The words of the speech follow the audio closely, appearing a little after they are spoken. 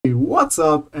What's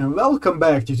up and welcome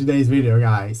back to today's video,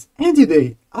 guys. And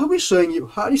today I'll be showing you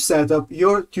how to set up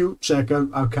your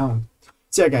 2checkout account.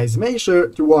 So yeah, guys, make sure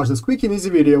to watch this quick and easy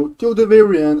video till the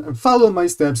very end and follow my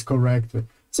steps correctly,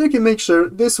 so you can make sure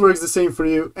this works the same for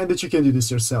you and that you can do this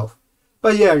yourself.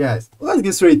 But yeah, guys, let's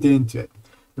get straight into it.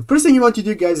 The first thing you want to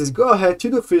do, guys, is go ahead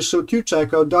to the official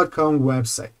 2checkout.com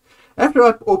website. After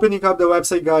opening up the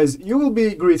website, guys, you will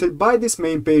be greeted by this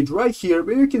main page right here,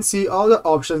 where you can see all the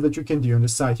options that you can do on the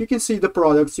site. You can see the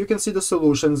products, you can see the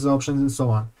solutions options, and so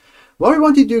on. What we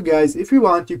want to do, guys, if you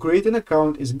want to create an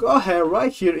account, is go ahead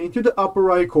right here into the upper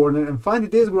right corner and find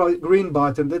this green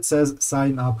button that says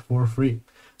sign up for free.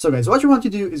 So guys, what you want to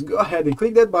do is go ahead and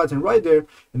click that button right there,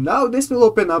 and now this will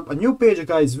open up a new page,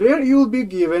 guys, where you will be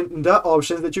given the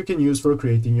options that you can use for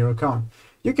creating your account.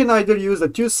 You can either use the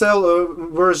to sell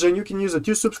version, you can use the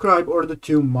to subscribe, or the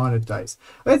to monetize.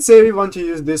 Let's say we want to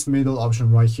use this middle option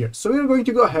right here. So we're going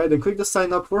to go ahead and click the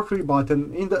sign up for free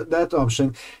button in that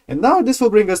option. And now this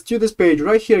will bring us to this page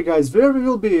right here, guys, where we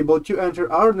will be able to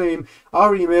enter our name,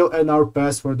 our email, and our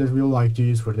password that we would like to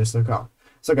use for this account.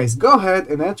 So guys, go ahead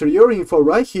and enter your info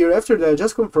right here. After that,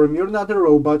 just confirm you're not a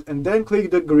robot and then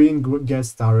click the green get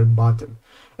started button.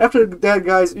 After that,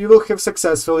 guys, you will have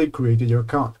successfully created your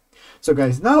account. So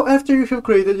guys, now after you have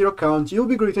created your account, you'll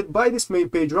be greeted by this main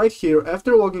page right here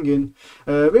after logging in,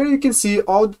 where you can see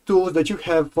all the tools that you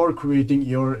have for creating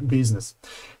your business.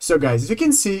 So guys, as you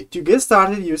can see, to get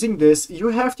started using this, you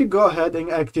have to go ahead and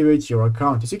activate your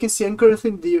account. As you can see, I'm currently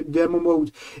in the demo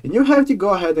mode, and you have to go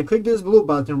ahead and click this blue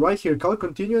button right here called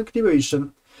continue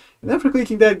activation. And after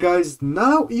clicking that, guys,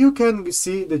 now you can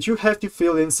see that you have to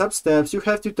fill in some steps. You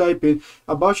have to type in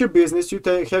about your business, you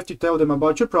have to tell them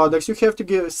about your products, you have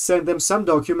to send them some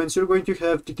documents, you're going to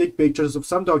have to take pictures of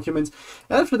some documents.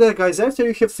 After that, guys, after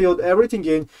you have filled everything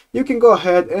in, you can go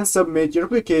ahead and submit your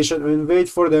application and wait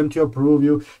for them to approve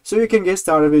you, so you can get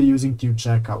started with using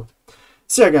 2checkout.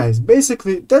 So yeah, guys,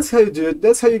 basically that's how you do it.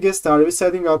 That's how you get started with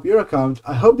setting up your account.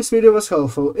 I hope this video was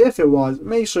helpful. If it was,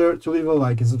 make sure to leave a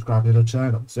like and subscribe to the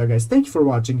channel. So yeah, guys, thank you for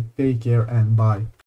watching. Take care and bye.